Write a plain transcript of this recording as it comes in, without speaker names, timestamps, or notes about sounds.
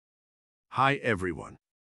Hi everyone.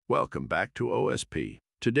 Welcome back to OSP.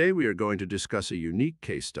 Today we are going to discuss a unique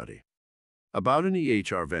case study about an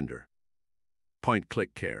EHR vendor,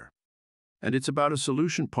 PointClickCare. And it's about a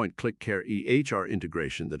solution PointClickCare EHR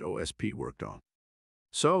integration that OSP worked on.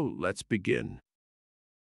 So let's begin.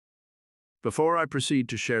 Before I proceed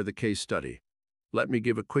to share the case study, let me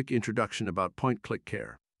give a quick introduction about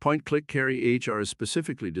PointClickCare. PointClickCare EHR is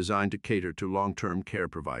specifically designed to cater to long-term care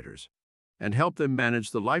providers and help them manage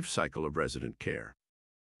the life cycle of resident care.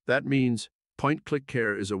 That means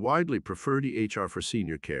PointClickCare is a widely preferred EHR for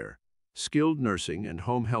senior care, skilled nursing, and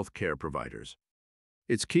home health care providers.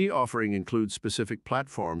 Its key offering includes specific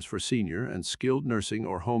platforms for senior and skilled nursing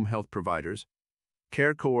or home health providers,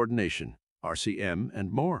 care coordination, RCM,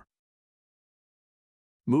 and more.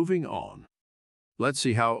 Moving on. Let's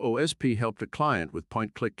see how OSP helped a client with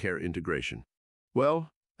PointClickCare integration. Well,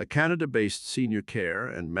 a Canada-based senior care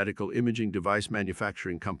and medical imaging device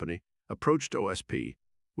manufacturing company approached OSP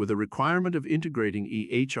with a requirement of integrating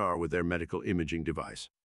EHR with their medical imaging device.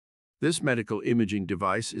 This medical imaging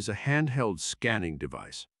device is a handheld scanning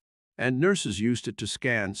device, and nurses used it to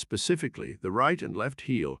scan specifically the right and left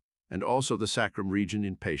heel and also the sacrum region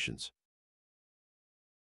in patients.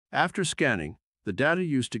 After scanning, the data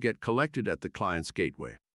used to get collected at the client's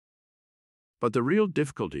gateway. But the real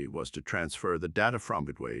difficulty was to transfer the data from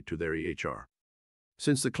gateway to their EHR.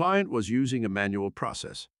 Since the client was using a manual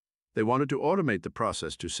process, they wanted to automate the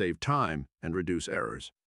process to save time and reduce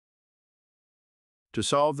errors. To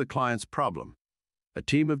solve the client's problem, a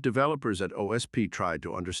team of developers at OSP tried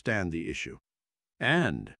to understand the issue.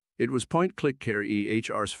 And it was PointClickCare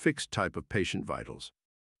EHR's fixed type of patient vitals.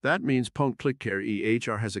 That means PointClickCare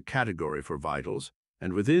EHR has a category for vitals,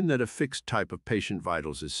 and within that a fixed type of patient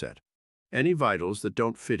vitals is set. Any vitals that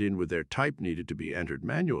don't fit in with their type needed to be entered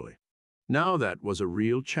manually. Now that was a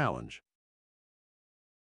real challenge.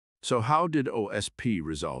 So how did OSP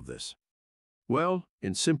resolve this? Well,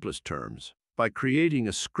 in simplest terms, by creating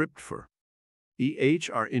a script for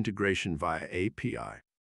EHR integration via API.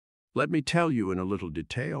 Let me tell you in a little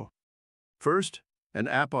detail. First, an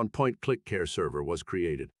app on PointClickCare server was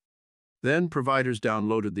created. Then providers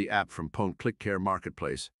downloaded the app from PointClickCare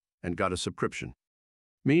Marketplace and got a subscription.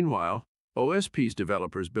 Meanwhile, OSP's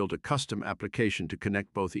developers built a custom application to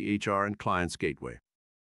connect both EHR and client's gateway.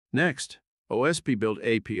 Next, OSP built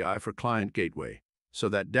API for client gateway, so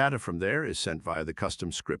that data from there is sent via the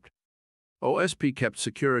custom script. OSP kept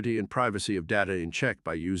security and privacy of data in check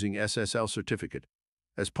by using SSL certificate,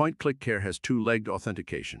 as PointClickCare has two-legged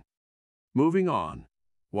authentication. Moving on,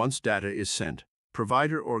 once data is sent,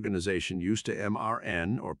 provider organization used to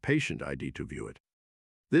MRN or patient ID to view it.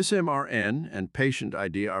 This MRN and patient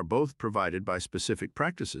ID are both provided by specific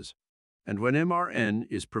practices, and when MRN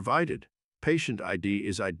is provided, patient ID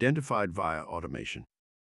is identified via automation.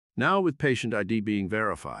 Now with patient ID being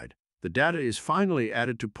verified, the data is finally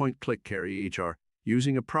added to PointClickCare EHR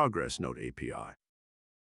using a progress note API.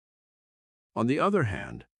 On the other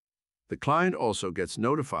hand, the client also gets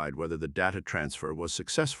notified whether the data transfer was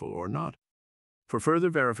successful or not. For further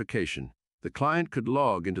verification, the client could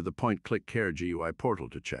log into the PointClickCare GUI portal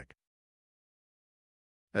to check.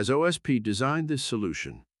 As OSP designed this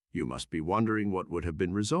solution, you must be wondering what would have been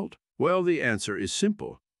the result. Well, the answer is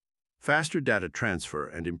simple: faster data transfer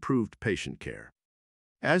and improved patient care.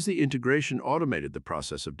 As the integration automated the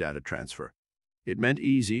process of data transfer, it meant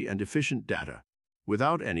easy and efficient data,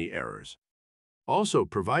 without any errors. Also,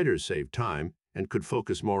 providers saved time and could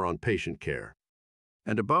focus more on patient care.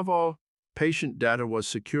 And above all, patient data was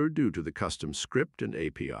secure due to the custom script and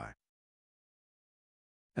API.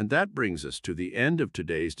 And that brings us to the end of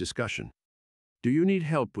today's discussion. Do you need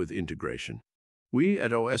help with integration? We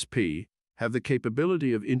at OSP have the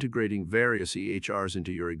capability of integrating various EHRs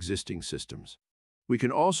into your existing systems. We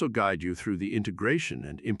can also guide you through the integration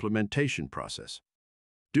and implementation process.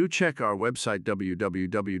 Do check our website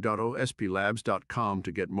www.osplabs.com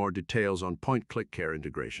to get more details on PointClickCare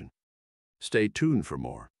integration. Stay tuned for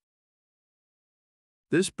more.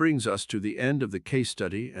 This brings us to the end of the case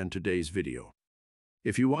study and today's video.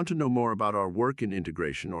 If you want to know more about our work in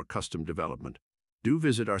integration or custom development, do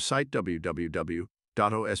visit our site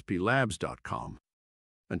www.osplabs.com.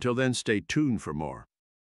 Until then, stay tuned for more.